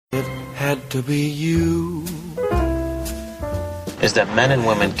It had to be you. Is that men and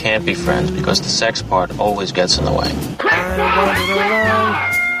women can't be friends because the sex part always gets in the way.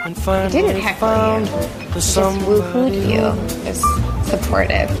 I didn't heckle you. Just woo-hooed you. Just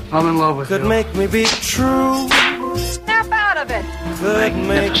supportive. I'm in love with Could you. make me be true. Snap out of it. Could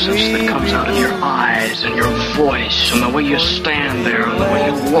make me that comes out of your eyes and your voice and the way you stand there and the way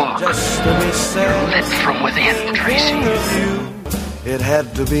you walk. just to be sad. Lit from within, Tracy. It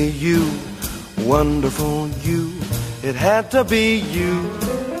had to be you, wonderful you. It had to be you.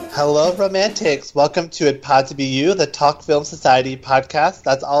 Hello, romantics. Welcome to It Pod to Be You, the Talk Film Society podcast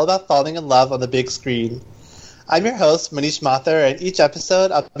that's all about falling in love on the big screen. I'm your host, Manish Mathur, and each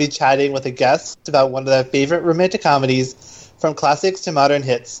episode I'll be chatting with a guest about one of their favorite romantic comedies, from classics to modern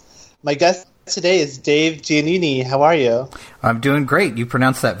hits. My guest today is Dave Giannini. How are you? I'm doing great. You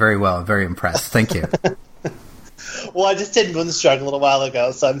pronounced that very well. I'm very impressed. Thank you. Well, I just did Moonstruck a little while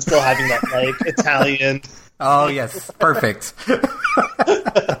ago, so I'm still having that, Italian... Oh, yes. Perfect.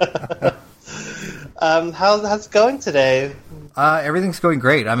 How's it going today? Everything's going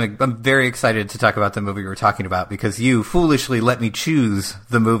great. I'm very excited to talk about the movie we're talking about because you foolishly let me choose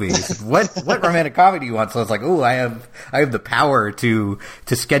the movies. What romantic comedy you want? So I was like, oh, I have the power to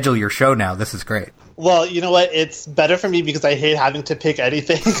schedule your show now. This is great. Well, you know what? It's better for me because I hate having to pick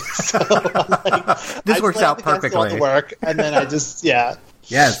anything. So this works out perfectly. All the work, and then I just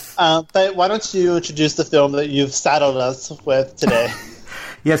Yes. But why don't you introduce the film that you've saddled us with today?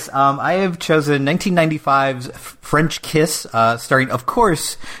 Yes, I have chosen 1995's French Kiss, starring, of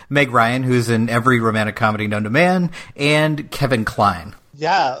course, Meg Ryan, who's in every romantic comedy known to man, and Kevin Kline.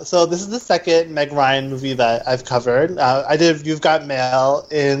 Yeah, so this is the second Meg Ryan movie that I've covered. I did You've Got Mail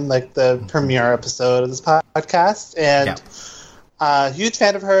in the premiere episode of this podcast, and huge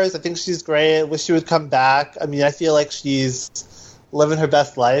fan of hers. I think she's great. Wish she would come back. I mean, I feel like she's living her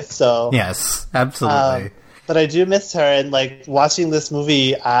best life. So yes, absolutely. But I do miss her, and watching this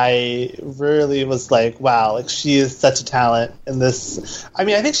movie, I really was like, wow, she is such a talent in this. I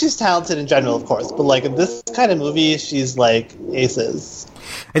mean, I think she's talented in general, of course, but in this kind of movie, she's aces.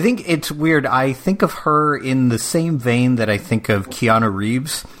 I think it's weird. I think of her in the same vein that I think of Keanu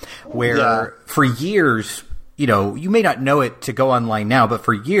Reeves, where for years, you may not know it to go online now, but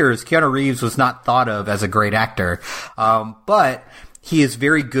for years, Keanu Reeves was not thought of as a great actor. But he is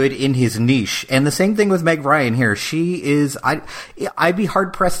very good in his niche. And the same thing with Meg Ryan here. She is, I'd be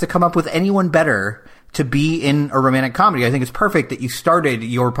hard pressed to come up with anyone better to be in a romantic comedy. I think it's perfect that you started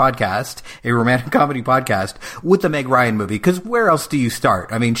your podcast, a romantic comedy podcast, with the Meg Ryan movie, because where else do you start?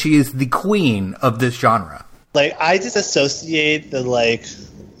 I mean, she is the queen of this genre. I just associate the late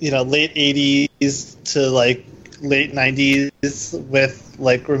 80s to late 90s with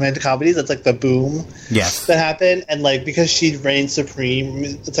romantic comedies. That's the boom that happened, and because she reigned supreme.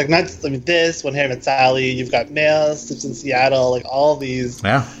 It's not this, When Harry Met Sally, You've Got Mail, Sleeps in Seattle, all these.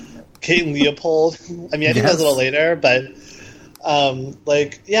 Yeah. Kate and Leopold. I mean, I think that was a little later, but I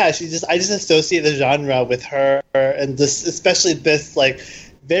just associate the genre with her, and this, especially this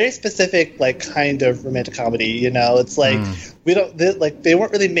very specific kind of romantic comedy. It's we don't they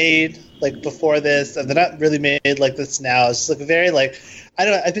weren't really made before this, and they're not really made like this now. It's just very I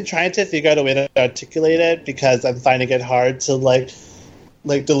don't know. I've been trying to figure out a way to articulate it because I'm finding it hard to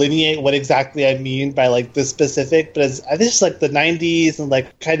delineate what exactly I mean by this specific. But I think it's the 90s and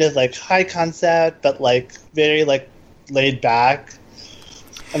kind of high concept, but very laid back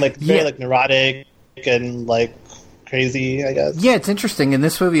and very neurotic and crazy, I guess. Yeah, it's interesting. In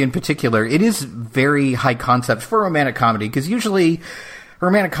this movie in particular, it is very high concept for romantic comedy, because usually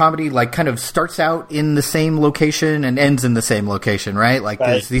romantic comedy kind of starts out in the same location and ends in the same location, right?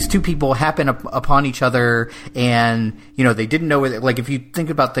 These two people happen upon each other, and they didn't know it. If you think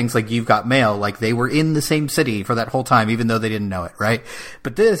about things like You've Got Mail, they were in the same city for that whole time, even though they didn't know it, right?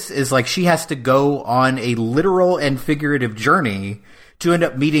 But this is she has to go on a literal and figurative journey to end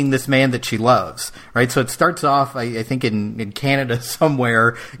up meeting this man that she loves, right? So it starts off, I think, in Canada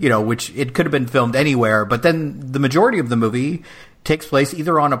somewhere, which it could have been filmed anywhere, but then the majority of the movie takes place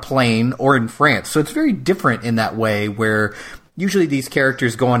either on a plane or in France. So it's very different in that way, where usually these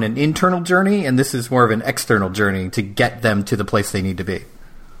characters go on an internal journey, and this is more of an external journey to get them to the place they need to be.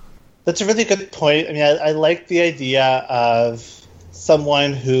 That's a really good point. I mean, I like the idea of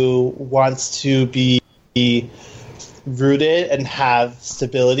someone who wants to be rooted and have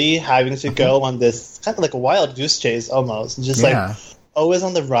stability, having to go on this kind of a wild goose chase almost, and just always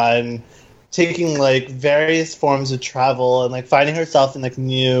on the run, taking various forms of travel and finding herself in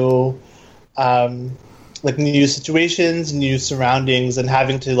new new situations, new surroundings, and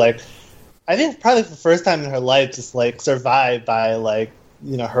having to I think probably for the first time in her life just survive by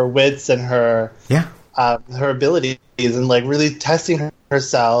her wits and her her abilities, and like really testing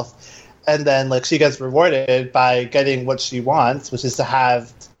herself. And then like she gets rewarded by getting what she wants, which is to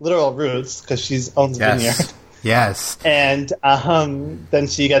have literal roots because she owns a vineyard. Yes. And then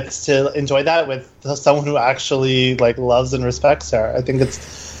she gets to enjoy that with someone who actually like loves and respects her. I think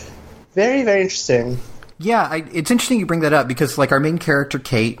it's very, very interesting. Yeah, it's interesting you bring that up because like our main character,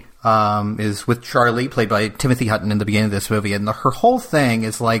 Kate, is with Charlie, played by Timothy Hutton in the beginning of this movie. And her whole thing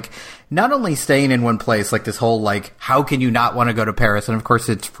is like not only staying in one place, like this whole like, how can you not want to go to Paris? And of course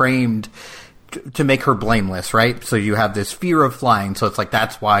it's framed to make her blameless, right? So you have this fear of flying, so it's like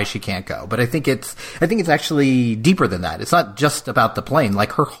that's why she can't go. But I think it's actually deeper than that. It's not just about the plane.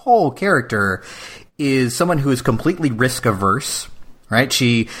 Like her whole character is someone who is completely risk averse, right?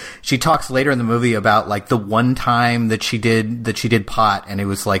 She talks later in the movie about like the one time that she did pot, and it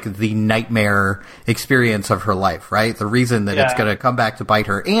was like the nightmare experience of her life, right? The reason that it's going to come back to bite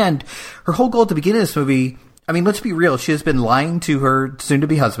her, and her whole goal at the beginning of this movie. I mean, let's be real. She has been lying to her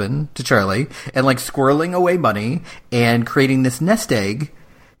soon-to-be husband, to Charlie, and like squirreling away money and creating this nest egg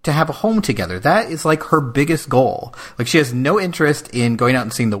to have a home together. That is like her biggest goal. Like she has no interest in going out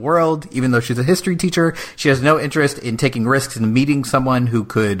and seeing the world, even though she's a history teacher. She has no interest in taking risks and meeting someone who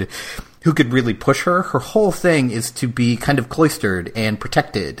could really push her. Her whole thing is to be kind of cloistered and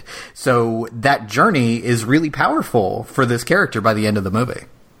protected. So that journey is really powerful for this character by the end of the movie.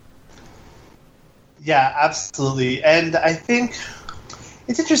 Yeah, absolutely. And I think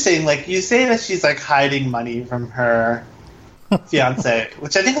it's interesting, like, you say that she's, like, hiding money from her fiancé,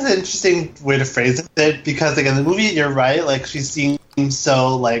 which I think is an interesting way to phrase it, because, like, in the movie, you're right, like, she seems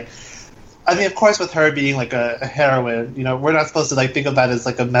so, like, I mean, of course, with her being, like, a heroine, we're not supposed to, like, think of that as,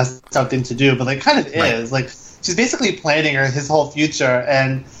 like, a messed up thing to do, but, like, kind of is. Like, she's basically planning his whole future,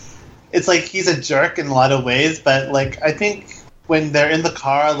 and it's, like, he's a jerk in a lot of ways, but, like, I think when they're in the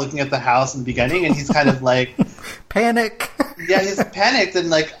car looking at the house in the beginning, and he's kind of like panic. Yeah, he's panicked, and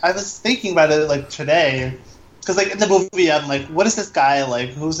like I was thinking about it like today, because like in the movie, I'm like, what is this guy like?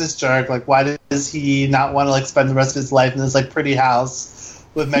 Who's this jerk? Like, why does he not want to like spend the rest of his life in this like pretty house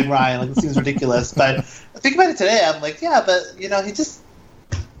with Meg Ryan? Like, it seems ridiculous. But I think about it today, I'm like, yeah, but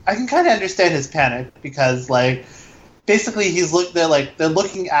I can kind of understand his panic, because like basically they're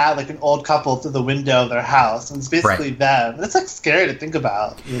looking at like an old couple through the window of their house, and it's basically them. And it's like scary to think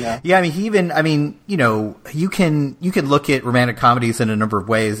about, Yeah, I mean, you can look at romantic comedies in a number of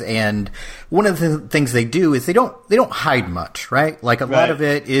ways, and one of the things they do is they don't hide much, right? Like a lot of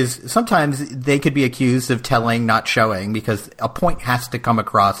it is sometimes they could be accused of telling, not showing, because a point has to come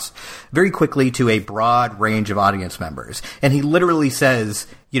across very quickly to a broad range of audience members. And he literally says,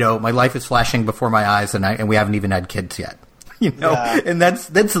 my life is flashing before my eyes, and we haven't even had kids yet. And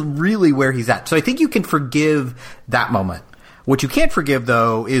that's really where he's at. So I think you can forgive that moment. What you can't forgive,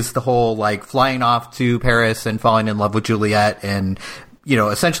 though, is the whole like flying off to Paris and falling in love with Juliet and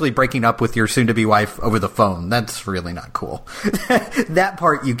essentially breaking up with your soon-to-be wife over the phone. That's really not cool. That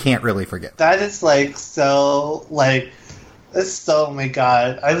part you can't really forgive. That is like so like it's so, oh my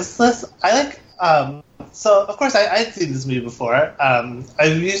god. So, of course, I had seen this movie before. I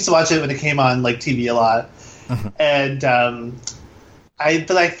used to watch it when it came on, like, TV a lot. Mm-hmm. And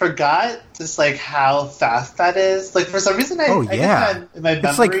I forgot just, like, how fast that is. Like, for some reason, I guess in my memory,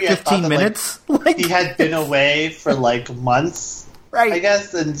 it's like 15 minutes. Like, he had been away for, like, months, right? I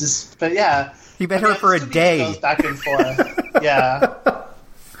guess, but yeah. He met her for a day. Goes back and forth. Yeah.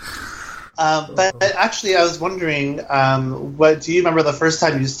 But actually, I was wondering, do you remember the first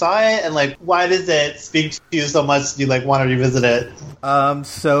time you saw it, and like, why does it speak to you so much? Do you like want to revisit it?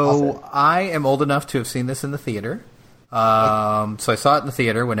 So I am old enough to have seen this in the theater. So I saw it in the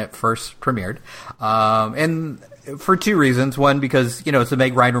theater when it first premiered, and for two reasons. One, because it's a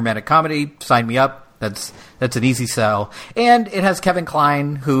Meg Ryan romantic comedy. Sign me up. That's an easy sell. And it has Kevin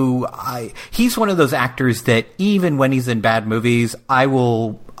Kline, he's one of those actors that even when he's in bad movies, I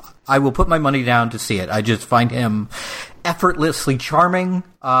will put my money down to see it. I just find him effortlessly charming,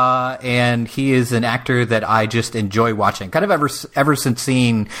 and he is an actor that I just enjoy watching. Kind of ever since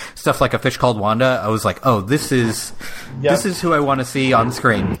seeing stuff like A Fish Called Wanda, I was like, oh, this is who I want to see on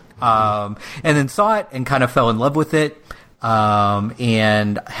screen. And then saw it and kind of fell in love with it,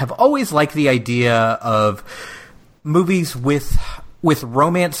 and have always liked the idea of movies with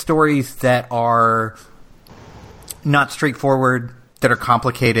romance stories that are not straightforward, that are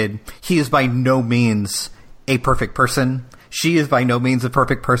complicated. He is by no means a perfect person. She is by no means a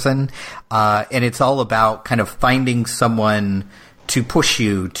perfect person. And it's all about kind of finding someone to push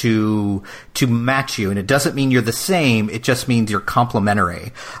you, to match you. And it doesn't mean you're the same. It just means you're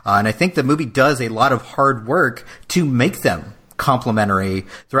complementary. And I think the movie does a lot of hard work to make them complementary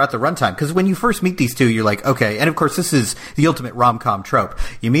throughout the runtime. Because when you first meet these two, you're like, okay, and of course this is the ultimate rom-com trope.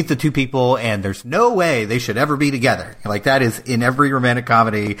 You meet the two people and there's no way they should ever be together. Like, that is in every romantic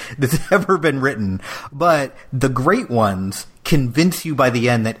comedy that's ever been written. But the great ones convince you by the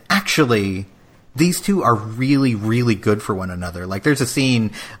end that actually these two are really, really good for one another. Like, there's a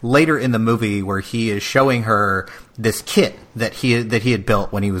scene later in the movie where he is showing her this kit that he had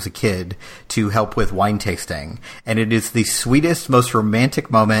built when he was a kid to help with wine tasting. And it is the sweetest, most romantic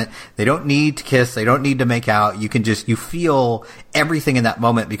moment. They don't need to kiss. They don't need to make out. You feel everything in that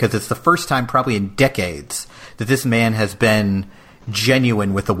moment, because it's the first time probably in decades that this man has been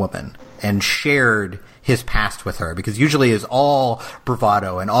genuine with a woman and shared his past with her, because usually is all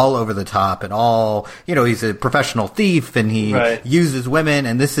bravado and all over the top and all, he's a professional thief and he uses women,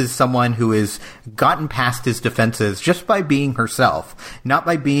 and this is someone who has gotten past his defenses just by being herself, not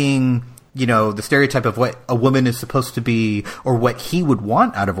by being, the stereotype of what a woman is supposed to be or what he would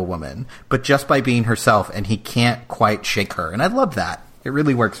want out of a woman, but just by being herself, and he can't quite shake her. And I love that. It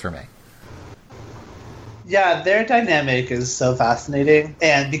really works for me. Yeah, their dynamic is so fascinating,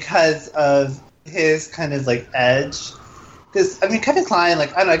 and because of his kind of like edge, because Kevin Kline,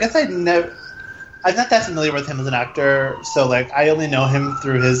 like, I don't know, I guess I'm not that familiar with him as an actor, so like I only know him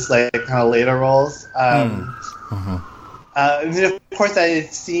through his like kind of later roles. Of course,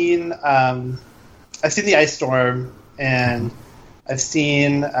 I've seen The Ice Storm, and I've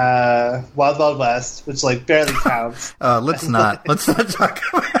seen Wild Wild West, which like barely counts. Let's not talk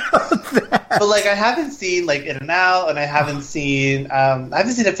about that. But like, I haven't seen like In and Out, and I haven't seen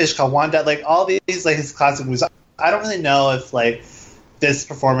A Fish Called Wanda. Like, all these like his classic movies. I don't really know if like this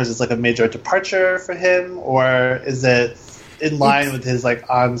performance is like a major departure for him, or is it in line with his like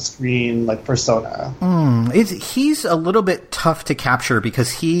on-screen like persona. He's a little bit tough to capture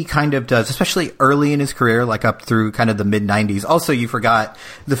because he kind of does, especially early in his career, like up through kind of the mid-90s. Also, you forgot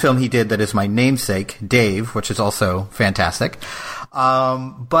the film he did that is my namesake, Dave, which is also fantastic.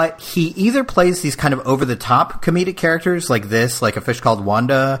 But he either plays these kind of over-the-top comedic characters like this, like A Fish Called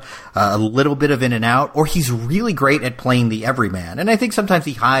Wanda, a little bit of In and Out, or he's really great at playing the everyman. And I think sometimes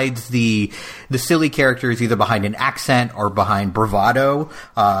he hides the silly characters either behind an accent or behind bravado.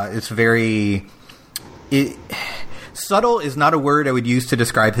 It's very... subtle is not a word I would use to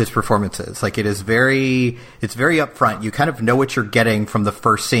describe his performances. Like, it's very upfront. You kind of know what you're getting from the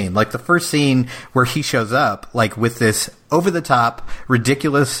first scene. Like, the first scene where he shows up, like, with this over-the-top,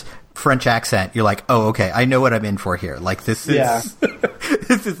 ridiculous French accent, you're like, oh, okay, I know what I'm in for here. Like, this is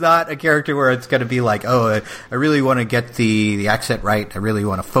this is not a character where it's going to be like, oh, I really want to get the accent right. I really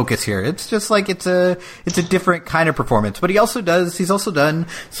want to focus here. It's just like it's a different kind of performance. But he's also done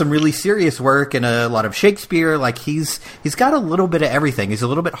some really serious work and a lot of Shakespeare. Like, he's got a little bit of everything. He's a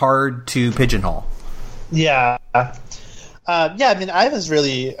little bit hard to pigeonhole. Yeah. I mean, I was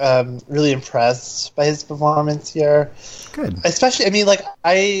really impressed by his performance here. Good. Especially, I mean, like,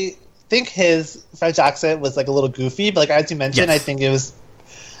 I think his French accent was, like, a little goofy, but, like, as you mentioned, yes. I think it was...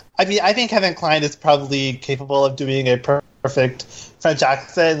 I mean, I think Kevin Kline is probably capable of doing a perfect French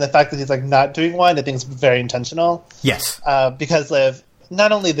accent, and the fact that he's, like, not doing one, I think is very intentional. Yes. Because of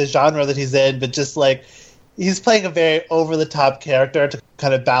not only the genre that he's in, but just, like, he's playing a very over-the-top character to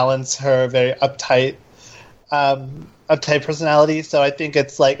kind of balance her very uptight personality. So I think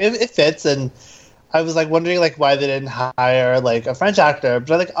it's, like, it fits, and... I was like wondering like why they didn't hire like a French actor,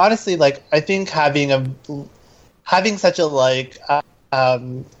 but like honestly, like I think having such a like I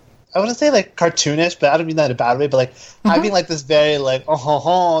want to say like cartoonish, but I don't mean that in a bad way, but like having like this very like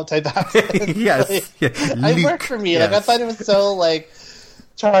type accent. Yes, like, it worked for me. Yes. Like I thought it was so like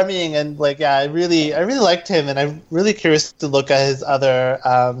charming, and like I really liked him, and I'm really curious to look at his other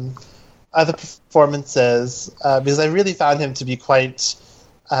performances because I really found him to be quite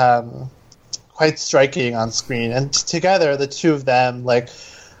striking on screen, and together the two of them like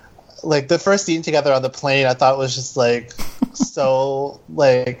the first scene together on the plane I thought was just like so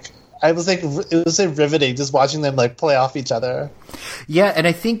like I was like it was like riveting just watching them like play off each other. Yeah, and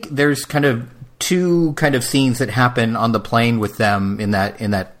I think there's kind of two kind of scenes that happen on the plane with them in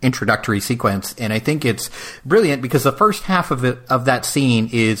that introductory sequence, and I think it's brilliant because the first half of that scene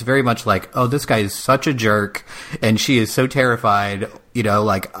is very much like, oh, this guy is such a jerk and she is so terrified,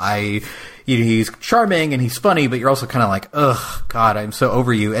 like he's charming and he's funny, but you're also kind of like, ugh, God, I'm so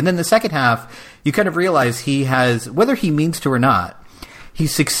over you. And then the second half, you kind of realize he has, whether he means to or not, he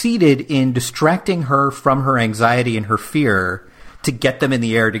succeeded in distracting her from her anxiety and her fear to get them in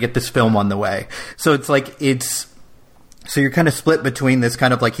the air, to get this film on the way. So it's like, it's So you're kind of split between this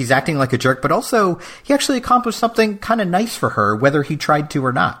kind of like he's acting like a jerk, but also he actually accomplished something kind of nice for her, whether he tried to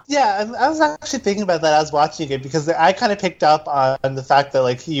or not. Yeah, I was actually thinking about that as watching it, because I kind of picked up on the fact that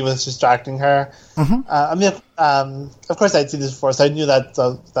like he was distracting her. Of course I'd seen this before, so I knew that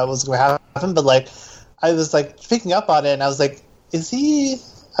that was going to happen, but like I was like picking up on it, and I was like,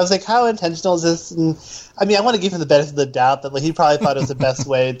 I was like, how intentional is this? And I mean, I want to give him the benefit of the doubt that like he probably thought it was the best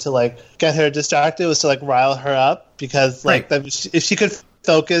way to like get her distracted was to like rile her up, because like if she could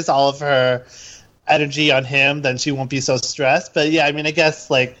focus all of her energy on him, then she won't be so stressed. But yeah, I mean, I guess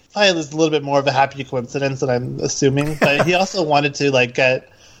like probably was a little bit more of a happy coincidence than I'm assuming. But he also wanted to like get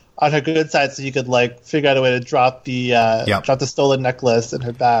on her good side so he could like figure out a way to drop the stolen necklace in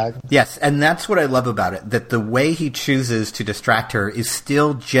her bag. Yes, and that's what I love about it, that the way he chooses to distract her is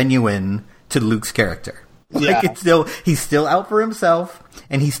still genuine to Luke's character. Like he's still out for himself,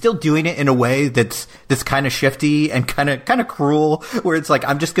 and he's still doing it in a way that's kind of shifty and kind of cruel, where it's like,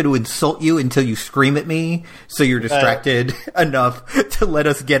 I'm just going to insult you until you scream at me, so you're distracted enough to let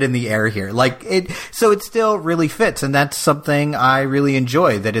us get in the air here. Like so it still really fits, and that's something I really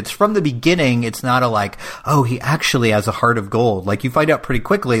enjoy. That it's from the beginning. It's not a like, oh, he actually has a heart of gold. Like you find out pretty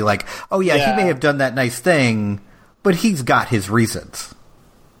quickly, like, oh yeah, he may have done that nice thing, but he's got his reasons.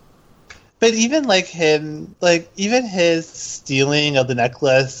 But even like him, like even his stealing of the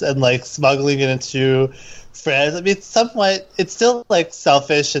necklace and like smuggling it into France, I mean, it's still like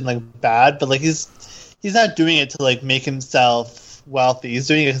selfish and like bad, but like he's not doing it to like make himself wealthy. He's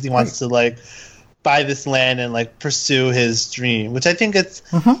doing it because he wants to like buy this land and like pursue his dream, which I think it's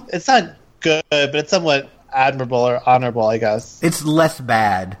not good, but it's somewhat admirable or honorable, I guess. It's less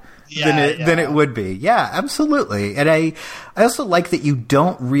bad than it would be. Yeah, absolutely. And I also like that you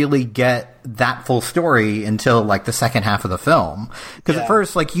don't really get that full story until like the second half of the film. Because at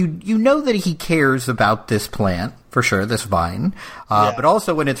first, like you know that he cares about this plant, for sure, this vine. But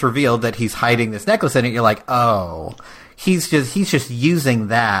also when it's revealed that he's hiding this necklace in it, you're like, oh, he's just using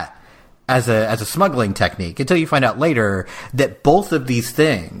that as a smuggling technique, until you find out later that both of these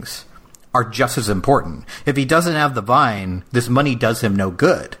things are just as important. If he doesn't have the vine, this money does him no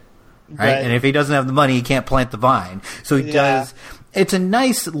good. Right? And if he doesn't have the money, he can't plant the vine. So he does. It's a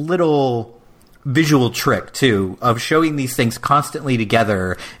nice little visual trick, too, of showing these things constantly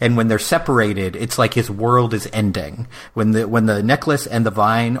together. And when they're separated, it's like his world is ending. When the necklace and the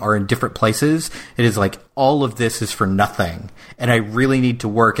vine are in different places, it is like all of this is for nothing. And I really need to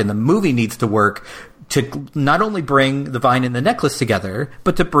work, and the movie needs to work to not only bring the vine and the necklace together,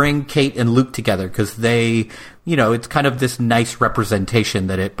 but to bring Kate and Luke together, because they, it's kind of this nice representation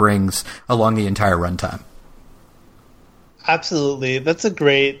that it brings along the entire runtime. Absolutely. That's a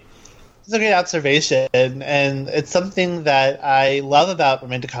great observation. And it's something that I love about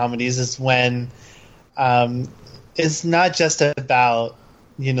romantic comedies is when it's not just about,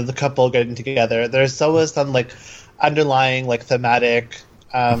 the couple getting together. There's always some like underlying like thematic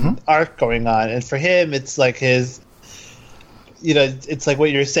arc going on, and for him it's like his it's like what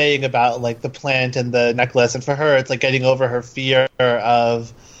you're saying about like the plant and the necklace, and for her it's like getting over her fear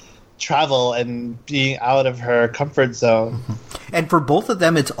of travel and being out of her comfort zone. And for both of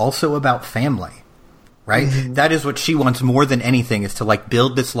them it's also about family, right? That is what she wants more than anything, is to like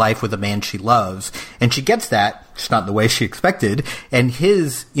build this life with a man she loves, and she gets that, just not the way she expected. And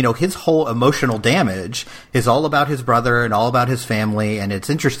his whole emotional damage is all about his brother and all about his family. And it's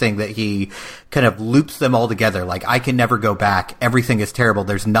interesting that he kind of loops them all together. Like, I can never go back. Everything is terrible.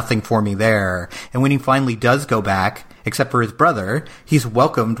 There's nothing for me there. And when he finally does go back, except for his brother, he's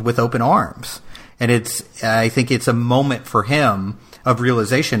welcomed with open arms. And I think it's a moment for him of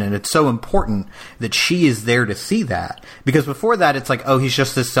realization, and it's so important that she is there to see that, because before that it's like, oh, he's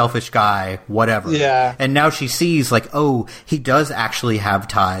just this selfish guy, whatever. Yeah. And now she sees like, oh, he does actually have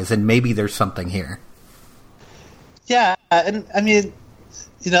ties, and maybe there's something here. Yeah, and I mean,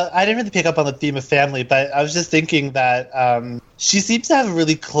 I didn't really pick up on the theme of family, but I was just thinking that she seems to have a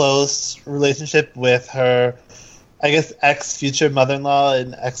really close relationship with her, I guess, ex-future mother-in-law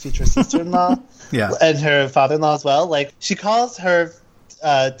and ex-future sister-in-law. Yeah. And her father-in-law as well. Like, she calls her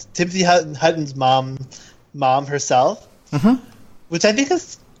Timothy Hutton's mom herself, which I think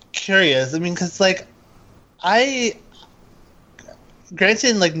is curious. I mean, because, like, granted,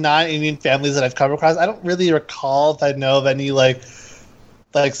 in, like, non-Indian families that I've come across, I don't really recall if I know of any, like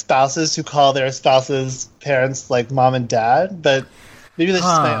spouses who call their spouses' parents, like, mom and dad, but maybe that's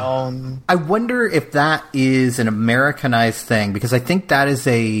just my own. I wonder if that is an Americanized thing, because I think that is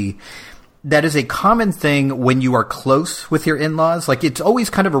a common thing when you are close with your in-laws. Like, it's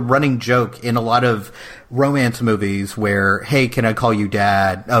always kind of a running joke in a lot of romance movies where, hey, can I call you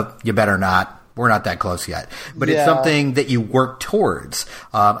dad? Oh, you better not. that close yet. But it's something that you work towards.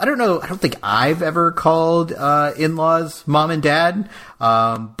 I don't know. I don't think I've ever called in-laws mom and dad.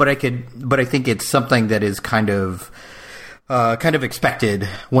 But I think it's something that is kind of expected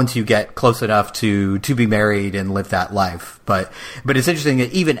once you get close enough to be married and live that life. But it's interesting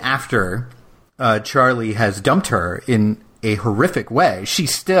that even after Charlie has dumped her in a horrific way,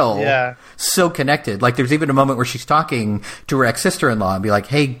 she's still so connected. Like, there's even a moment where she's talking to her ex-sister-in-law and be like,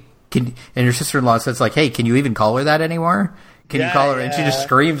 hey, and her sister-in-law says, like, hey, can you even call her that anymore? Can you call her? And she just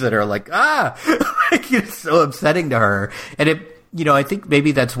screams at her like, like, it's so upsetting to her. And I think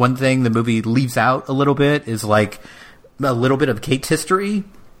maybe that's one thing the movie leaves out a little bit, is like a little bit of Kate's history,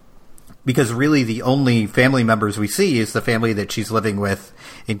 because really the only family members we see is the family that she's living with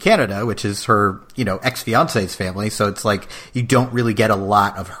in Canada, which is her, ex-fiance's family. So it's like you don't really get a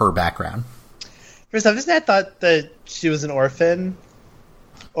lot of her background. For some reason, I thought that she was an orphan,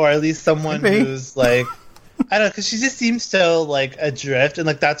 or at least someone who's like, I don't know, because she just seems so like adrift, and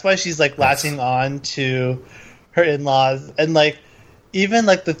like that's why she's like latching on to her in-laws, and like even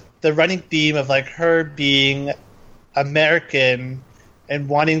like the running theme of like her being American and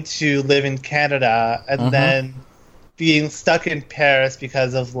wanting to live in Canada, and then being stuck in Paris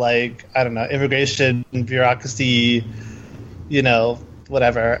because of, like, I don't know, immigration, bureaucracy,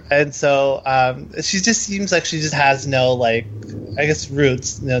 whatever. And so she just seems like she just has no, like, I guess,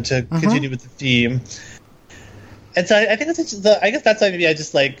 roots, to continue with the theme. And so I think I guess that's why maybe I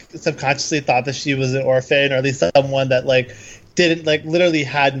just, like, subconsciously thought that she was an orphan, or at least someone that, like, didn't, like, literally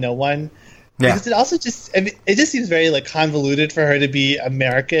had no one. Yeah. Because it also just, it just seems very, like, convoluted for her to be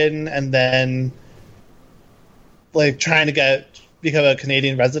American and then, like, trying to become a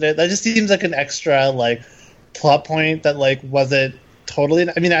Canadian resident. That just seems like an extra, like, plot point that, like, wasn't totally,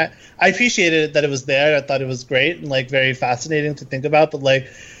 I mean, I appreciated that it was there. I thought it was great and, like, very fascinating to think about, but, like,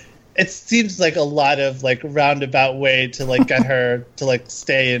 it seems like a lot of, like, roundabout way to, like, get her to, like,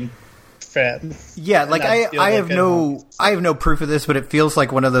 stay in France. Yeah, like I have no proof of this, but it feels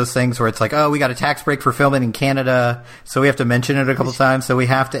like one of those things where it's like, oh, we got a tax break for filming in Canada, so we have to mention it a couple times, so we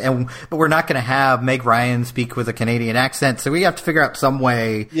have to, but we're not going to have Meg Ryan speak with a Canadian accent, so we have to figure out some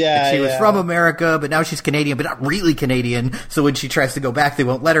way that she was from America, but now she's Canadian, but not really Canadian, so when she tries to go back, they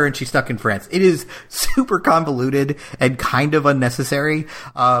won't let her, and she's stuck in France. It is super convoluted and kind of unnecessary.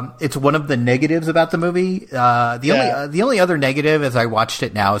 It's one of the negatives about the movie. The only other negative, as I watched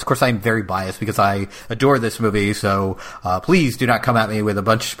it now, is, of course, I'm very biased because I adore this movie, so please do not come at me with a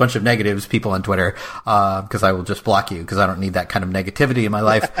bunch of negatives, people on Twitter, because I will just block you, because I don't need that kind of negativity in my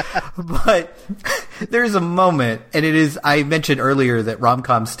life. But there's a moment, and it is, I mentioned earlier that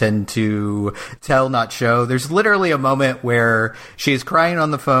rom-coms tend to tell, not show. There's literally a moment where she's crying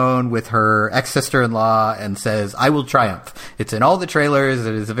on the phone with her ex-sister-in-law and says, "I will triumph." It's in all the trailers.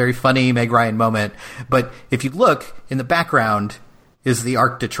 It is a very funny Meg Ryan moment. But if you look, in the background is the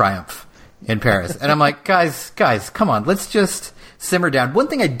Arc de Triomphe in Paris. And I'm like, guys, come on, let's just simmer down. One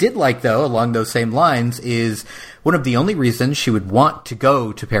thing I did like, though, along those same lines, is one of the only reasons she would want to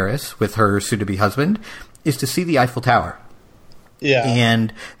go to Paris with her soon-to-be husband is to see the Eiffel Tower. Yeah.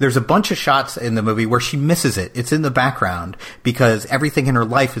 And there's a bunch of shots in the movie where she misses it. It's in the background because everything in her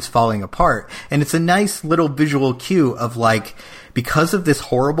life is falling apart. And it's a nice little visual cue of, like, because of this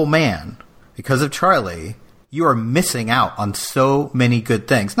horrible man, because of Charlie, you are missing out on so many good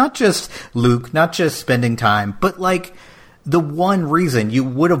things. Not just Luke, not just spending time, but, like, the one reason you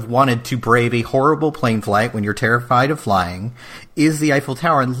would have wanted to brave a horrible plane flight when you're terrified of flying is the Eiffel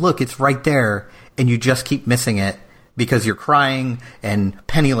Tower. And look, it's right there, and you just keep missing it because you're crying and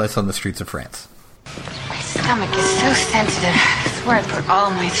penniless on the streets of France. My stomach is so sensitive. It's where I put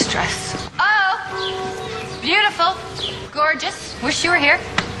all my stress. Oh! Beautiful. Gorgeous. Wish you were here.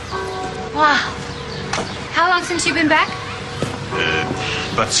 Wow. How long since you've been back?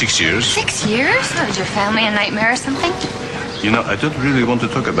 About 6 years. 6 years? Oh, is your family a nightmare or something? I don't really want to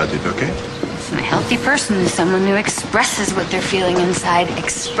talk about it, okay? A healthy person is someone who expresses what they're feeling inside.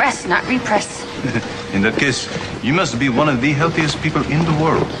 Express, not repress. In that case, you must be one of the healthiest people in the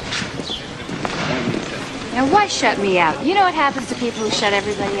world. Now, why shut me out? You know what happens to people who shut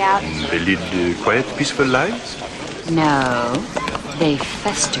everybody out? They lead quiet, peaceful lives? No, they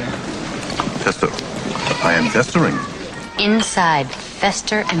fester. Fester? I am festering. Inside,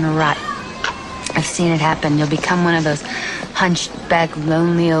 fester and rot. I've seen it happen. You'll become one of those hunched-back,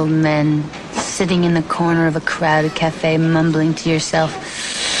 lonely old men sitting in the corner of a crowded cafe, mumbling to yourself,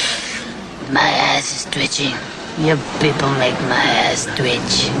 "My ass is twitching. You people make my ass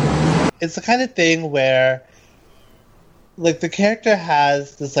twitch." It's the kind of thing where, like, the character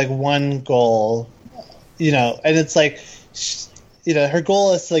has this, like, one goal, and it's like, her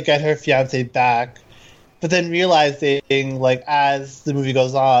goal is to like get her fiance back, but then realizing like as the movie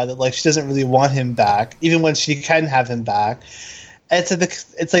goes on that like she doesn't really want him back, even when she can have him back. And so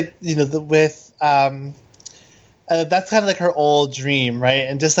it's like that's kind of like her old dream, right?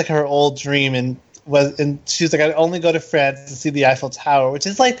 And just like her old dream, and she was like, I'd only go to France to see the Eiffel Tower, which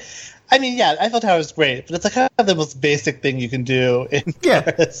is like, I mean, yeah, Eiffel Tower is great, but it's like kind of the most basic thing you can do in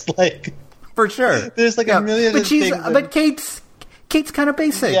Paris, like for sure. There's like a million things. But Kate's kind of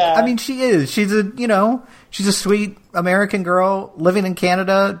basic. Yeah. I mean, she is. She's a sweet American girl living in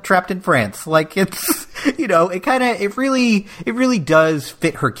Canada, trapped in France. Like it's, it really does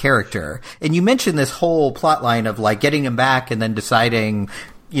fit her character. And you mentioned this whole plot line of like getting him back and then deciding,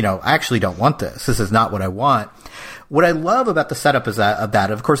 I actually don't want this. This is not what I want. What I love about the setup of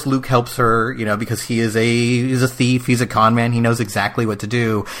that, of course, Luke helps her, because he's a thief, he's a con man, he knows exactly what to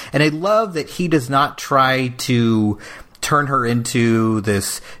do. And I love that he does not try to turn her into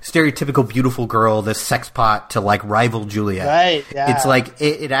this stereotypical beautiful girl, this sex pot to like rival Juliet. Right, yeah. It's like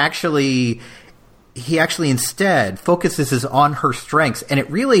he actually instead focuses on her strengths. And it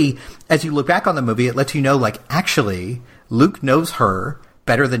really, as you look back on the movie, it lets you know like actually Luke knows her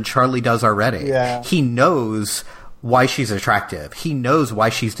better than Charlie does already. Yeah. He knows why she's attractive. He knows why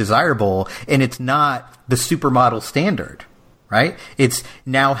she's desirable, and it's not the supermodel standard, right? It's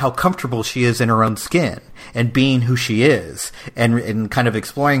now how comfortable she is in her own skin and being who she is and kind of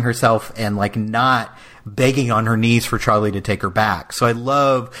exploring herself and like not begging on her knees for Charlie to take her back. So I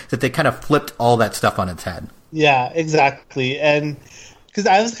love that they kind of flipped all that stuff on its head. Yeah, exactly. And because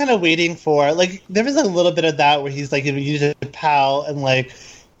I was kind of waiting for, like, there was a little bit of that where he's like, you need to pal and like,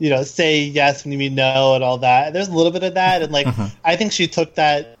 say yes when you mean no and all that. There's a little bit of that. And like, I think she took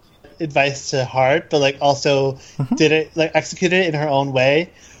that advice to heart, but like also did it, like executed it in her own way,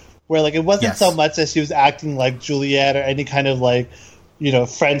 where like it wasn't so much that she was acting like Juliet or any kind of like,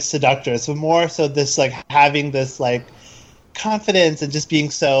 French seductress, but more so this like having this like confidence and just being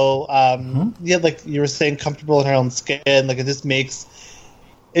so, like you were saying, comfortable in her own skin. Like it just makes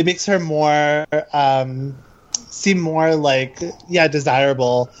her more, seem more like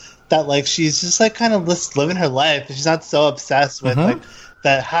desirable, that like she's just like kind of just living her life. She's not so obsessed with like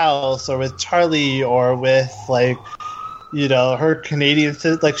that house or with Charlie or with like her Canadian,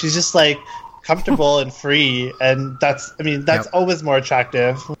 like she's just like comfortable and free, and that's always more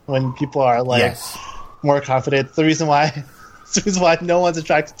attractive when people are like more confident. It's the reason why no one's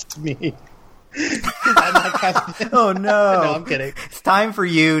attracted to me. I'm not confident. Oh no! No, I'm kidding. It's time for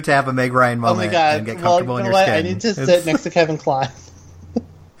you to have a Meg Ryan moment. Oh my god! And get comfortable in your skin. I need to sit next to Kevin Kline.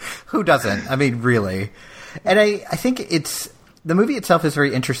 Who doesn't? I mean, really. And I think the movie itself is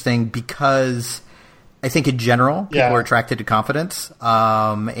very interesting because I think in general people are attracted to confidence.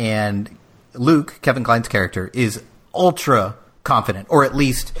 And Luke, Kevin Kline's character, is ultra confident, or at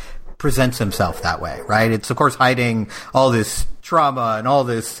least presents himself that way, right? It's of course hiding all this trauma and all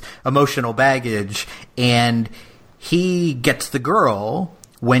this emotional baggage, and he gets the girl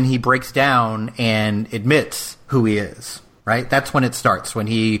when he breaks down and admits who he is, right? That's when it starts, when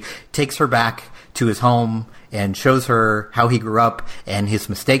he takes her back to his home and shows her how he grew up and his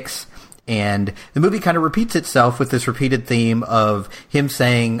mistakes. And the movie kind of repeats itself with this repeated theme of him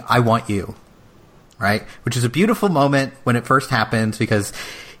saying, I want you, right? Which is a beautiful moment when it first happens, because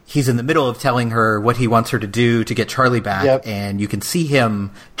he's in the middle of telling her what he wants her to do to get Charlie back, and you can see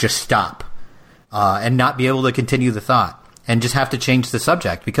him just stop and not be able to continue the thought and just have to change the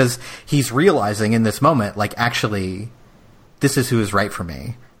subject, because he's realizing in this moment, like, actually, this is who is right for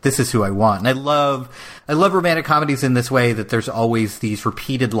me. This is who I want. And I love romantic comedies in this way, that there's always these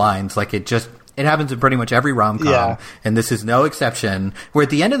repeated lines. Like it happens in pretty much every rom-com, and this is no exception, where at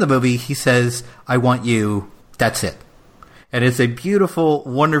the end of the movie, he says, I want you, that's it. And it's a beautiful,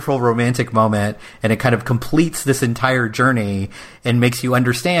 wonderful romantic moment, and it kind of completes this entire journey and makes you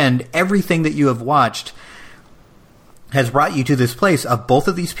understand everything that you have watched has brought you to this place of both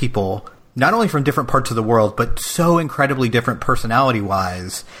of these people, not only from different parts of the world, but so incredibly different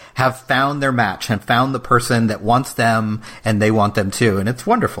personality-wise, have found their match and found the person that wants them and they want them too. And it's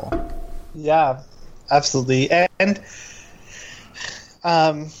wonderful. Yeah, absolutely. And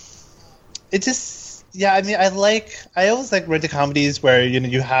it just... Yeah, I mean, I always like romantic comedies where,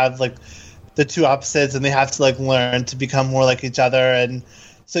 you have like the two opposites and they have to like learn to become more like each other. And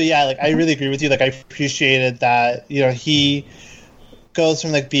so, yeah, like I really agree with you. Like I appreciated that, he goes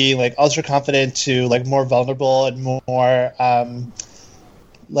from like being like ultra confident to like more vulnerable and more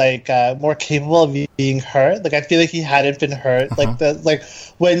more capable of being hurt. Like I feel like he hadn't been hurt. Like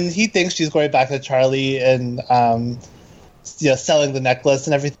when he thinks she's going back to Charlie and selling the necklace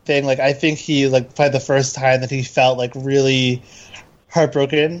and everything, like I think he, like, probably the first time that he felt like really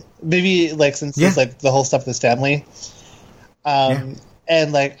heartbroken. Maybe like since it's like the whole stuff with his family. And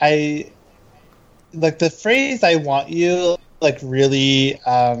like the phrase "I want you" like really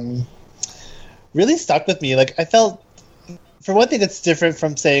really stuck with me. Like I felt, for one thing, it's different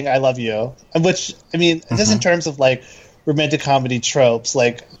from saying "I love you," which I mean, just in terms of like romantic comedy tropes,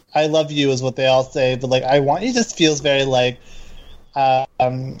 like "I love you" is what they all say, but like "I want you" just feels very like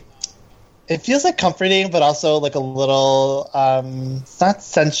it feels like comforting, but also like a little it's not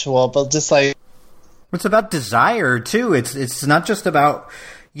sensual, but just like it's about desire too. It's not just about,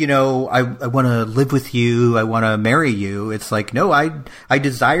 you know, I want to live with you, I want to marry you. It's like, no, I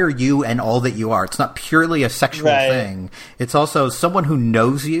desire you and all that you are. It's not purely a sexual thing. It's also someone who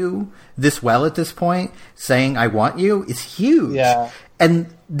knows you this well at this point saying "I want you" is huge. Yeah.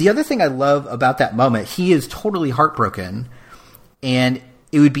 And the other thing I love about that moment, he is totally heartbroken, and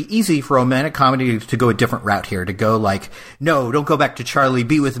it would be easy for romantic comedy to go a different route here, to go like, no, don't go back to Charlie,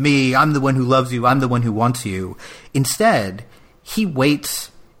 be with me, I'm the one who loves you, I'm the one who wants you. Instead, he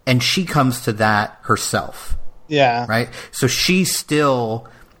waits, and she comes to that herself. Yeah. Right? So she still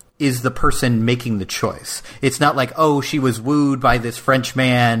is the person making the choice. It's not like, oh, she was wooed by this French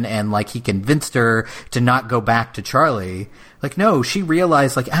man, and like he convinced her to not go back to Charlie. Like, no, she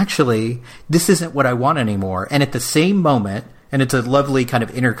realized, like, actually, this isn't what I want anymore. And at the same moment, and it's a lovely kind of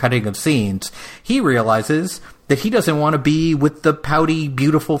intercutting of scenes, he realizes that he doesn't want to be with the pouty,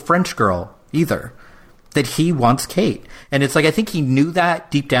 beautiful French girl either. That he wants Kate. And it's like, I think he knew that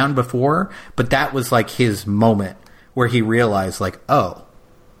deep down before, but that was like his moment where he realized, like, oh,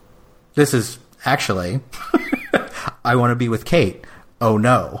 this is actually, I want to be with Kate. Oh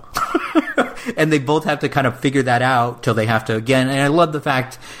no. And they both have to kind of figure that out till they have to again. And I love the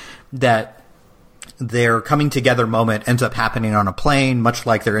fact that their coming together moment ends up happening on a plane, much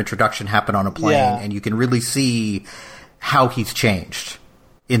like their introduction happened on a plane. Yeah. And you can really see how he's changed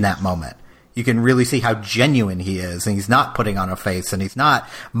in that moment. You can really see how genuine he is, and he's not putting on a face, and he's not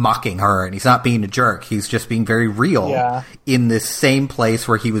mocking her, and he's not being a jerk. He's just being very real in this same place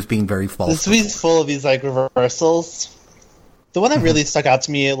where he was being very false. This movie's full of these like reversals. The one that really stuck out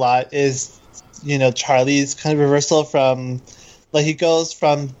to me a lot is, you know, Charlie's kind of reversal from, like, he goes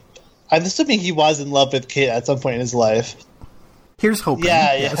from, I'm assuming he was in love with Kate at some point in his life. Here's hoping.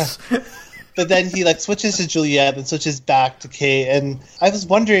 Yes. But then he like switches to Juliet and switches back to Kate. And I was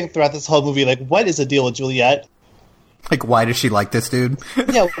wondering throughout this whole movie, like, what is the deal with Juliet? Like, why does she like this dude?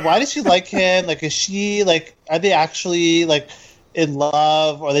 Yeah, why does she like him? Like, is she like, are they actually like in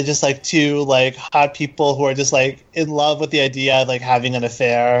love, or are they just like two like hot people who are just like in love with the idea of like having an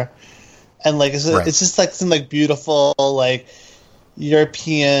affair? And like, it's just like some like beautiful like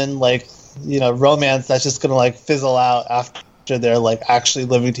European like, you know, romance that's just gonna like fizzle out after they're like actually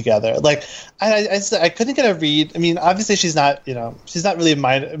living together. Like I couldn't get a read. I mean, obviously she's not, you know, she's not really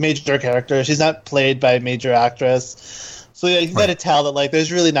a major character. She's not played by a major actress. So yeah, you got to tell that like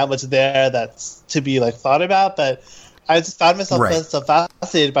there's really not much there that's to be like thought about. But I just found myself so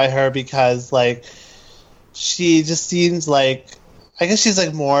fascinated by her because like she just seems like, I guess she's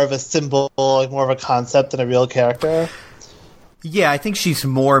like more of a symbol, like more of a concept than a real character. Yeah, I think she's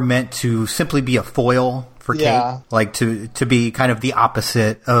more meant to simply be a foil for Kate, like to be kind of the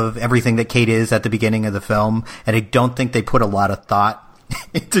opposite of everything that Kate is at the beginning of the film. And I don't think they put a lot of thought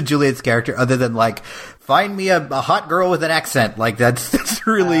into Juliet's character other than like, find me a hot girl with an accent. Like that's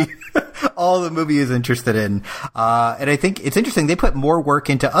really all the movie is interested in. And I think it's interesting. They put more work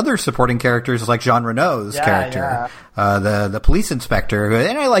into other supporting characters like Jean Reno's character, the police inspector.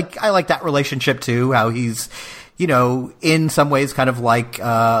 And I like that relationship too, how he's, you know, in some ways kind of like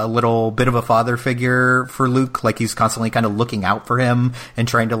a little bit of a father figure for Luke. Like he's constantly kind of looking out for him and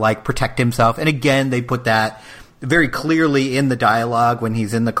trying to like protect himself. And again, they put that very clearly in the dialogue when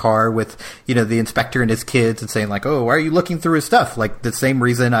he's in the car with, you know, the inspector and his kids and saying like, oh, why are you looking through his stuff? Like the same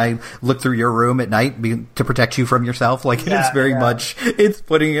reason I look through your room at night to protect you from yourself. Like it is very much, it's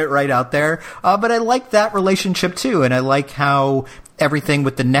putting it right out there. But I like that relationship too. And I like how everything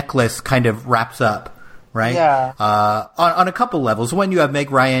with the necklace kind of wraps up. Right? Yeah. On a couple levels. One, you have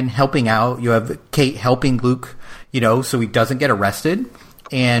Meg Ryan helping out. You have Kate helping Luke, you know, so he doesn't get arrested.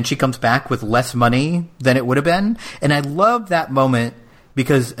 And she comes back with less money than it would have been. And I love that moment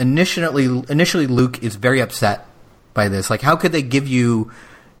because initially Luke is very upset by this. Like, how could they give you,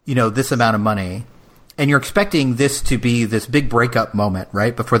 you know, this amount of money? And you're expecting this to be this big breakup moment,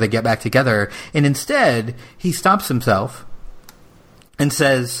 right? Before they get back together. And instead, he stops himself and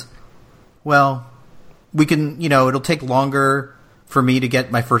says, well, we can, you know, it'll take longer for me to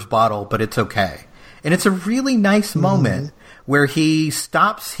get my first bottle, but it's okay. And it's a really nice moment where he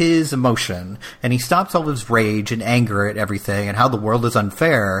stops his emotion and he stops all his rage and anger at everything and how the world is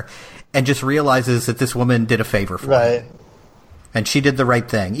unfair and just realizes that this woman did a favor for him. And she did the right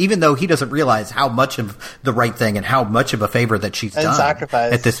thing, even though he doesn't realize how much of the right thing and how much of a favor that she's done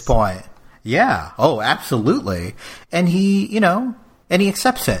sacrifice at this point. Yeah. Oh, absolutely. And he, and he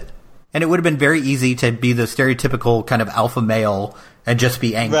accepts it. And it would have been very easy to be the stereotypical kind of alpha male and just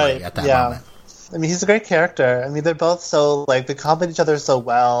be angry at that moment. I mean, he's a great character. I mean, they're both so, like, they complement each other so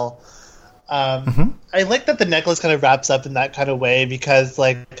well. I like that the necklace kind of wraps up in that kind of way because,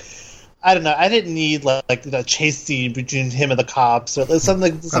 like, I don't know, I didn't need, like the chase scene between him and the cops or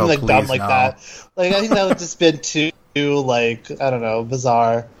something dumb like that. Like, I think that would just been too, like, I don't know,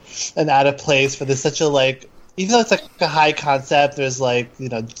 bizarre and out of place for this such a, like, even though it's, like, a high concept, there's, like,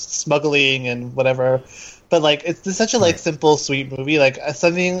 smuggling and whatever, but, like, it's such a, like, simple, sweet movie. Like,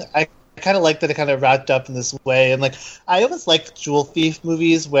 something I kind of like that it kind of wrapped up in this way. And, like, I always liked jewel thief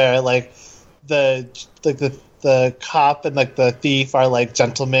movies where, like, the cop and, like, the thief are, like,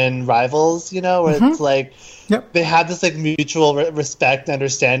 gentlemen rivals, where it's, like, they have this, like, mutual respect and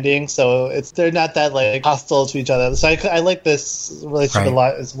understanding, so they're not that, like, hostile to each other. So I like this relationship a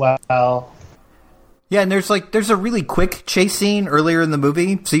lot as well. Yeah, and there's a really quick chase scene earlier in the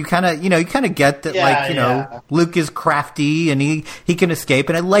movie, so you kind of get that Luke is crafty and he can escape,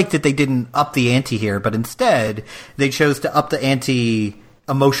 and I like that they didn't up the ante here, but instead they chose to up the ante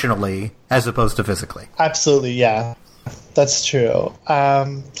emotionally as opposed to physically. Absolutely, yeah, that's true.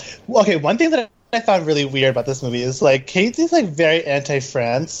 Okay, one thing that I found really weird about this movie is, like, Casey's, like, very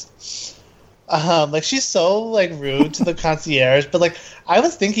anti-France. Like, she's so, like, rude to the concierge, but, like, I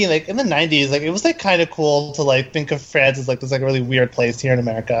was thinking, like, in the 90s, like, it was, like, kind of cool to, like, think of France as, like, this, like, really weird place here in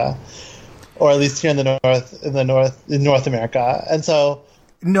America, or at least here in North America, and so...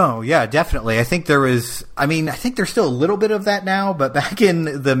 No, yeah, definitely. I think there's still a little bit of that now, but back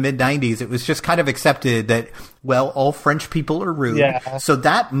in the mid-90s, it was just kind of accepted that, well, all French people are rude. Yeah. So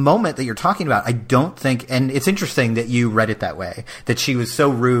that moment that you're talking about, I don't think, and it's interesting that you read it that way, that she was so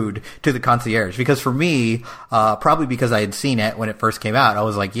rude to the concierge, because for me, probably because I had seen it when it first came out, I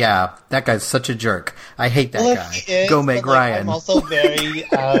was like, yeah, that guy's such a jerk. I hate that guy. Go Meg Ryan. I'm also very,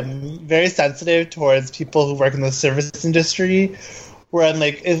 very sensitive towards people who work in the service industry, where I'm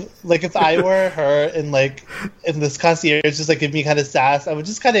like, if I were her and, like, in this concierge just, like, give me kind of sass, I would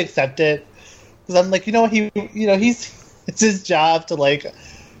just kind of accept it, because I'm like, it's his job to, like,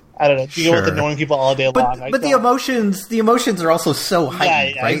 I don't know, deal with annoying people all day long. But the emotions are also so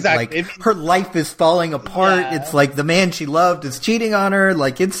heightened, right? Exactly. Like, her life is falling apart. Yeah. It's like the man she loved is cheating on her.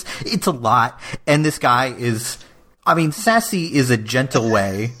 Like, it's a lot, and this guy is. I mean, sassy is a gentle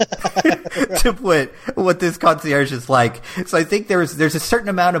way to put what this concierge is like. So I think there's a certain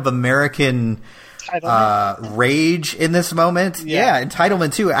amount of American rage in this moment. Yeah,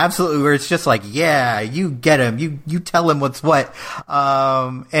 entitlement too, absolutely. Where it's just like, yeah, you get him, you tell him what's what.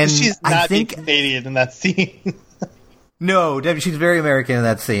 And she's not being Canadian in that scene. No, she's very American in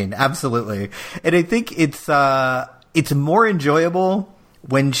that scene, absolutely. And I think it's more enjoyable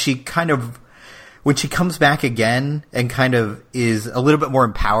when she comes back again and kind of is a little bit more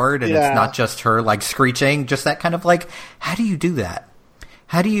empowered, and it's not just her, like, screeching, just that kind of, like, how do you do that?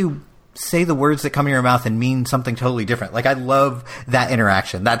 How do you say the words that come in your mouth and mean something totally different? Like, I love that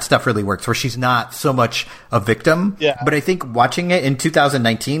interaction. That stuff really works, where she's not so much a victim. Yeah. But I think watching it in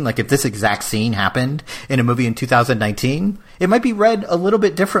 2019, like, if this exact scene happened in a movie in 2019, it might be read a little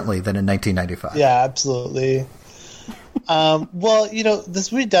bit differently than in 1995. Yeah, absolutely. Well,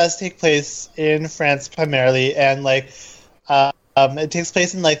 this movie does take place in France primarily, and, like, it takes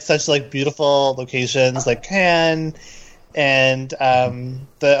place in, like, such, like, beautiful locations, like Cannes, and I'm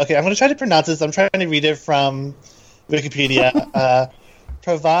going to try to pronounce this. I'm trying to read it from Wikipedia.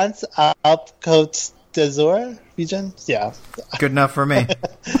 Provence-Alpes-Côte d'Azur region. Yeah, good enough for me.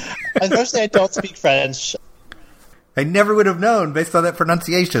 Unfortunately, I don't speak French. I never would have known based on that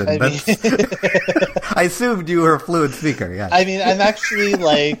pronunciation. I assumed you were a fluent speaker. Yeah. I mean, I'm actually,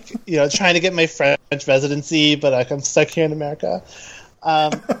 like, trying to get my French residency, but, like, I'm stuck here in America.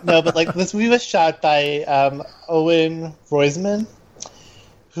 No, but, like, this movie was shot by Owen Roizman,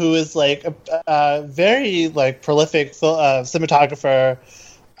 who is, like, a very, like, prolific cinematographer.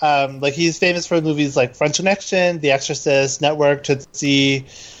 Like, he's famous for movies like French Connection, The Exorcist, Network, Tootsie.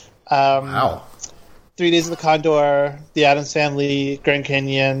 Wow. 3 Days of the Condor, The Addams Family, Grand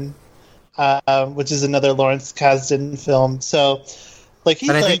Canyon, which is another Lawrence Kasdan film. So, like, he's,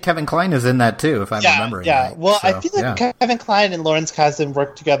 but I think Kevin Kline is in that too, if I'm remembering. Yeah, right. Well, so, I feel like Kevin Kline and Lawrence Kasdan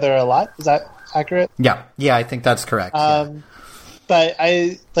work together a lot. Is that accurate? Yeah, I think that's correct. But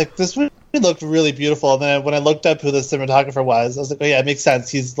I like this movie looked really beautiful. And then when I looked up who the cinematographer was, I was like, oh yeah, it makes sense.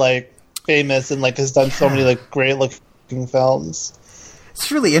 He's like famous and like has done so many like great looking films. It's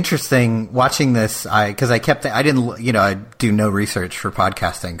really interesting watching this, because I do no research for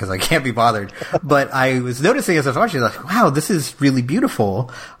podcasting because I can't be bothered. But I was noticing as I was watching, like, wow, this is really beautiful.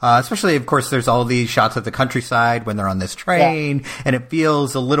 Especially, of course, there's all these shots of the countryside when they're on this train, and it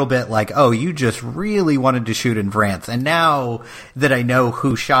feels a little bit like, oh, you just really wanted to shoot in France. And now that I know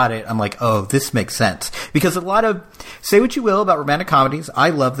who shot it, I'm like, oh, this makes sense. Because a lot of, say what you will about romantic comedies, I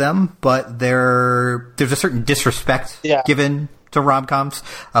love them, but there's a certain disrespect given to rom-coms,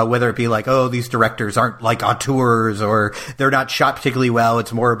 whether it be like, oh, these directors aren't like auteurs, or they're not shot particularly well.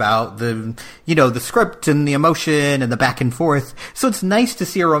 It's more about the script and the emotion and the back and forth. So it's nice to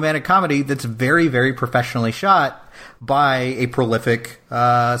see a romantic comedy that's very, very professionally shot by a prolific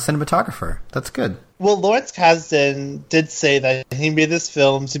cinematographer. That's good. Well, Lawrence Kasdan did say that he made this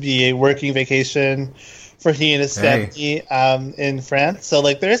film to be a working vacation for he and his family in France. So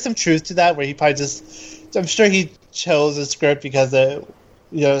like there is some truth to that, where he probably I'm sure he chose a script because it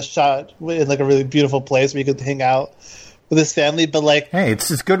shot in like a really beautiful place where he could hang out with his family. But like, hey, it's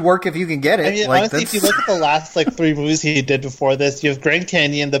just good work if you can get it. I mean, like, honestly, if you look at the last like 3 movies he did before this, you have Grand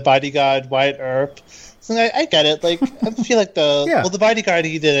Canyon, The Bodyguard, Wyatt Earp. So I get it. Like I feel like The Bodyguard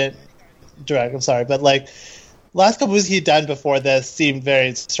he didn't direct. I'm sorry, but like last couple movies he'd done before this seemed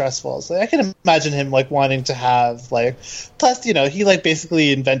very stressful. So I can imagine him like wanting to have like. Plus, he like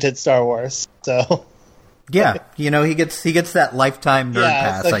basically invented Star Wars, so. Yeah, he gets that lifetime nerd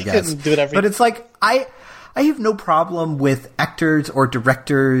pass, so I guess. Do it but it's like I have no problem with actors or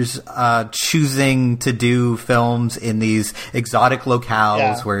directors choosing to do films in these exotic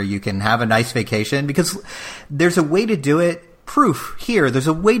locales where you can have a nice vacation, because there's a way to do it. Proof here, there's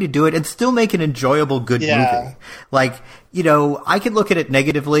a way to do it and still make an enjoyable, good movie. Like, I could look at it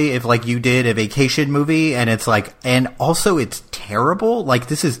negatively if, like, you did a vacation movie and it's like, and also it's terrible. Like,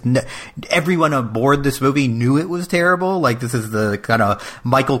 this is, everyone on board this movie knew it was terrible. Like, this is the kind of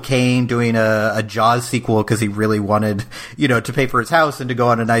Michael Caine doing a Jaws sequel because he really wanted, to pay for his house and to go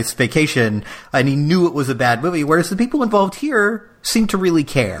on a nice vacation, and he knew it was a bad movie. Whereas the people involved here seem to really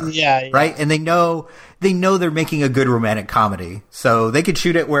care. Right? And they know they're making a good romantic comedy, so they could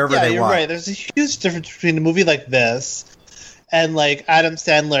shoot it wherever they want. Right. There's a huge difference between a movie like this and like Adam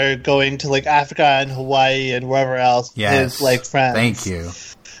Sandler going to like Africa and Hawaii and wherever else his like friends. Thank you.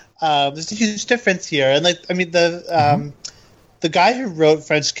 There's a huge difference here, and like I mean the guy who wrote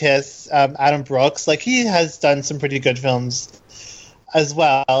French Kiss, Adam Brooks, like he has done some pretty good films as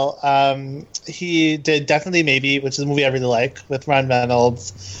well. He did Definitely Maybe, which is a movie I really like with Ryan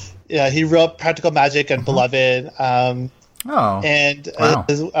Reynolds. He wrote Practical Magic and Beloved.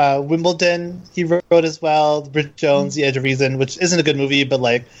 Wimbledon he wrote as well. Bridget Jones, The Edge of Reason, which isn't a good movie, but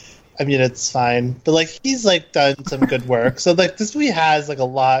like, I mean, it's fine. But like, he's like done some good work. So like, this movie has like a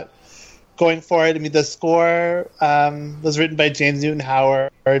lot going for it. I mean, the score was written by James Newton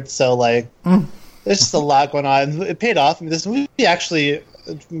Howard, so like, there's just a lot going on. It paid off. I mean, this movie actually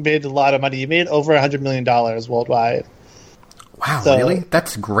made a lot of money. It made over $100 million worldwide. Wow, so, really?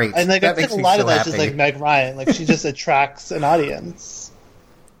 That's great. And like, that I think a lot of that's just like Meg Ryan. Like, she just attracts an audience.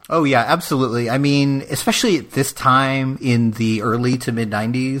 Oh yeah, absolutely. I mean, especially at this time in the early to mid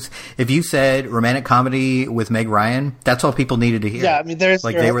 '90s, if you said romantic comedy with Meg Ryan, that's all people needed to hear. Yeah, I mean, they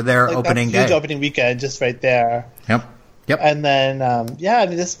were there like, opening day, huge opening weekend, just right there. Yep. And then, I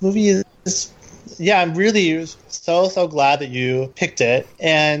mean, this movie is. I'm really so glad that you picked it.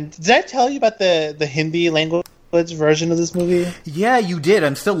 And did I tell you about the Hindi language version of this movie? Yeah, you did.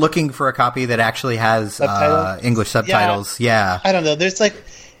 I'm still looking for a copy that actually has English subtitles. Yeah. I don't know. There's like,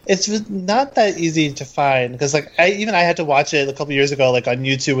 it's not that easy to find, because like I had to watch it a couple years ago, like on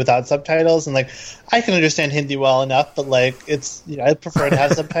YouTube without subtitles, and like I can understand Hindi well enough, but like it's I prefer to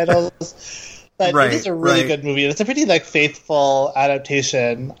have subtitles. But it is a really good movie, and it's a pretty like faithful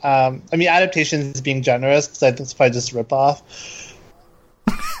adaptation. I mean, adaptation is being generous, because I think it's probably just a ripoff.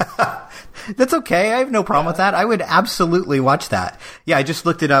 That's okay. I have no problem with that. I would absolutely watch that. Yeah, I just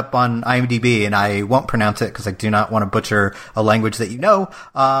looked it up on IMDb, and I won't pronounce it because I do not want to butcher a language that you know.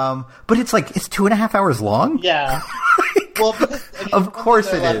 But it's like, it's 2.5 hours long? Yeah. Well, because, I mean, of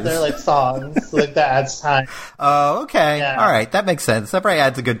course it is. They're like songs, so like that adds time. Oh, okay. Yeah. All right, that makes sense. That probably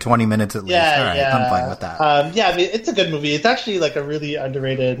adds a good 20 minutes at least. Yeah, all right, I'm fine with that. I mean, it's a good movie. It's actually like a really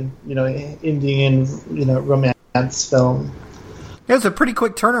underrated, Indian, romance film. It was a pretty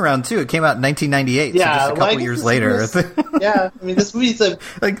quick turnaround too. It came out in 1998, so just a couple years later. I mean, this movie's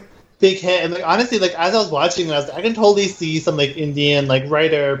big hit. And like honestly, like as I was watching it, I can totally see some like Indian like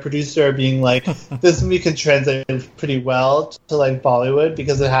writer, producer being like, this movie can translate pretty well to like Bollywood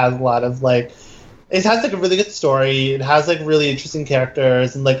because it has a lot of like, it has like a really good story. It has like really interesting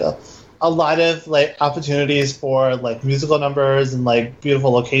characters and like a lot of like opportunities for like musical numbers and like beautiful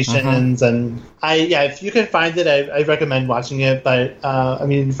locations. And if you can find it, I recommend watching it. But I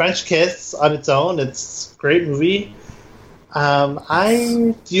mean, French Kiss on its own, it's a great movie.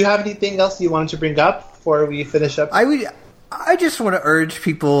 Do you have anything else you wanted to bring up before we finish up? I just want to urge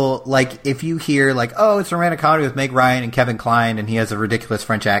people, like, if you hear like, oh, it's a romantic comedy with Meg Ryan and Kevin Kline, and he has a ridiculous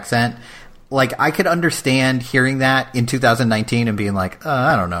French accent. Like, I could understand hearing that in 2019 and being like,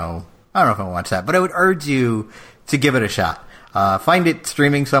 I don't know if I want to watch that. But I would urge you to give it a shot. Find it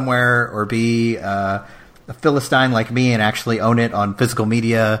streaming somewhere or be a Philistine like me and actually own it on physical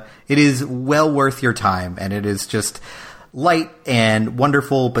media. It is well worth your time, and it is just light and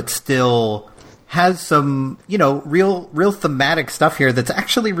wonderful, but still has some, real thematic stuff here that's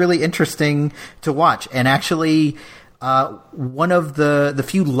actually really interesting to watch. And actually, one of the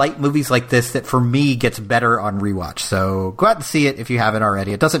few light movies like this that for me gets better on rewatch. So go out and see it if you haven't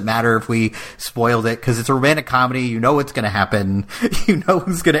already. It doesn't matter if we spoiled it because it's a romantic comedy. You know what's going to happen. You know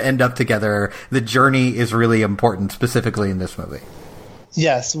who's going to end up together. The journey is really important, specifically in this movie.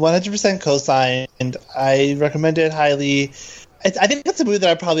 Yes, 100% co-signed. I recommend it highly. I think it's a movie that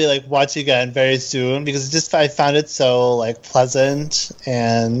I'll probably like watch again very soon because I found it so like pleasant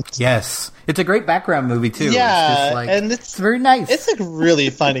and yes, it's a great background movie too. Yeah, it's just, like, and it's very nice. It's like really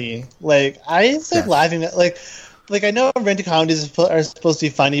funny. Like I was like laughing at like I know romantic comedies are supposed to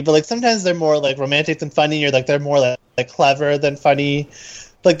be funny, but like sometimes they're more like romantic than funny, or like they're more like clever than funny.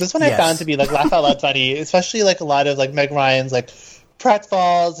 Like this one I found to be like laugh out loud funny, especially like a lot of like Meg Ryan's like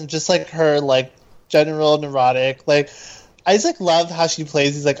pratfalls and just like her like general neurotic like. I just like love how she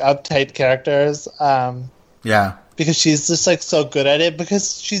plays these like uptight characters. Because she's just like so good at it.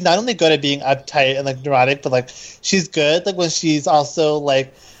 Because she's not only good at being uptight and like neurotic, but like she's good like when she's also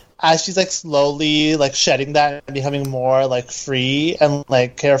like as she's like slowly like shedding that and becoming more like free and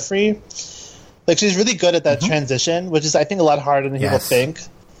like carefree. Like she's really good at that transition, which is I think a lot harder than people think.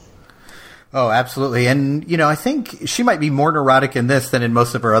 Oh, absolutely. And, I think she might be more neurotic in this than in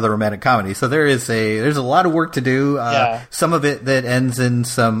most of her other romantic comedies. So there's a lot of work to do. Some of it that ends in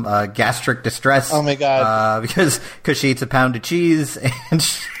some gastric distress. Oh, my God. Because she eats a pound of cheese and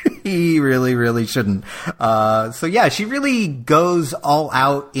she really, really shouldn't. She really goes all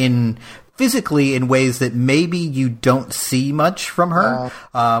out physically in ways that maybe you don't see much from her,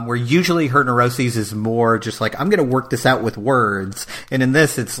 where usually her neuroses is more just like, I'm going to work this out with words. And in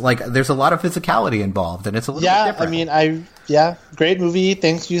this, it's like there's a lot of physicality involved, and it's a little bit different. I mean, great movie.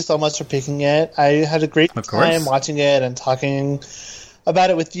 Thank you so much for picking it. I had a great time watching it and talking about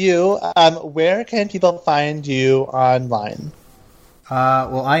it with you. Where can people find you online?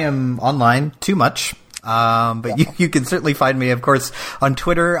 Well, I am online too much. But you can certainly find me, of course, on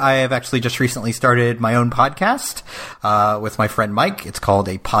Twitter. I have actually just recently started my own podcast with my friend Mike. It's called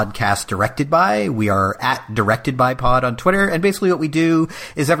A Podcast Directed By. We are at Directed By Pod on Twitter. And basically what we do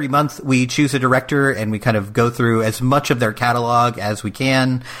is every month we choose a director and we kind of go through as much of their catalog as we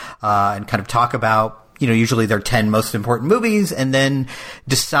can and kind of talk about usually their 10 most important movies, and then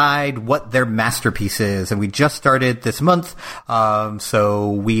decide what their masterpiece is. And we just started this month,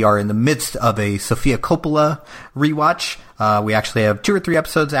 so we are in the midst of a Sofia Coppola rewatch. We actually have 2 or 3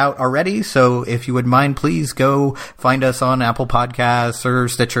 episodes out already, so if you would mind, please go find us on Apple Podcasts or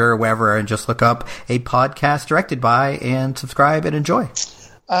Stitcher or wherever, and just look up A Podcast Directed By and subscribe and enjoy.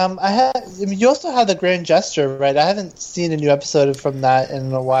 You also have The Grand Gesture, right? I haven't seen a new episode from that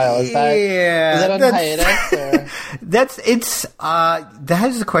in a while. Is that on hiatus? Or? That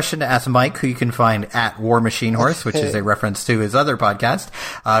is a question to ask Mike, who you can find at War Machine Horse, which is a reference to his other podcast,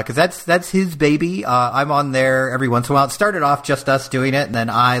 because that's his baby. I'm on there every once in a while. It started off just us doing it, and then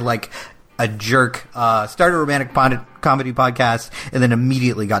I, like a jerk, started a romantic comedy podcast and then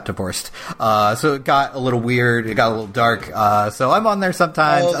immediately got divorced. So it got a little weird. It got a little dark. So I'm on there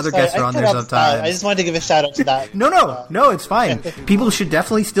sometimes. Other guests are on there sometimes. I just wanted to give a shout out to that. No, it's fine. People should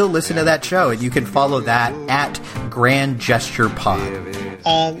definitely still listen to that show, and you can follow that at Grand Gesture Pod.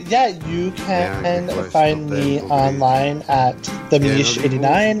 You can find me online at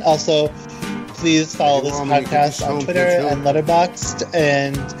TheMish89. Also, please follow this podcast on Twitter and Letterboxd,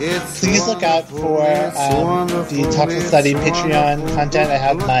 and please look out for the Talking Study Patreon content. I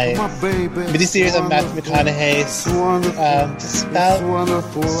have my miniseries of Matthew McConaughey just about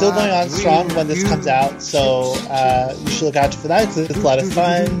still going on strong when this comes out, so you should look out for that because it's a lot of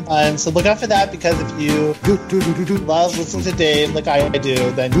fun. So look out for that, because if you love listening to Dave like I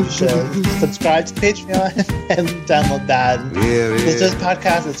do, then you should subscribe to Patreon and download that. It's just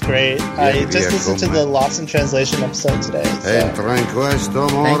podcast, it's great. I just listened to the Lost in Translation episode today. So. Thank you.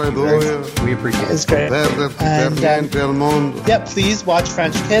 We appreciate it. It's great. And please watch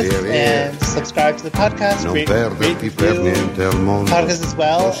French Kiss and subscribe to the podcast. Rate review podcast as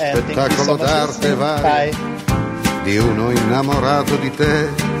well. And thank you so much for listening. Bye. Di uno innamorato di te.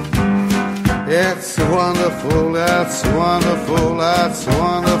 It's wonderful, that's wonderful, that's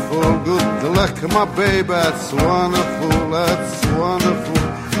wonderful. Good luck, my baby, it's wonderful, that's wonderful,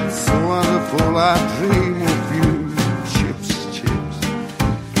 it's wonderful. I dream of you. Chips, chips.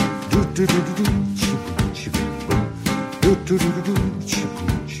 Do do do do do, chip, chip, do do do do do, chip.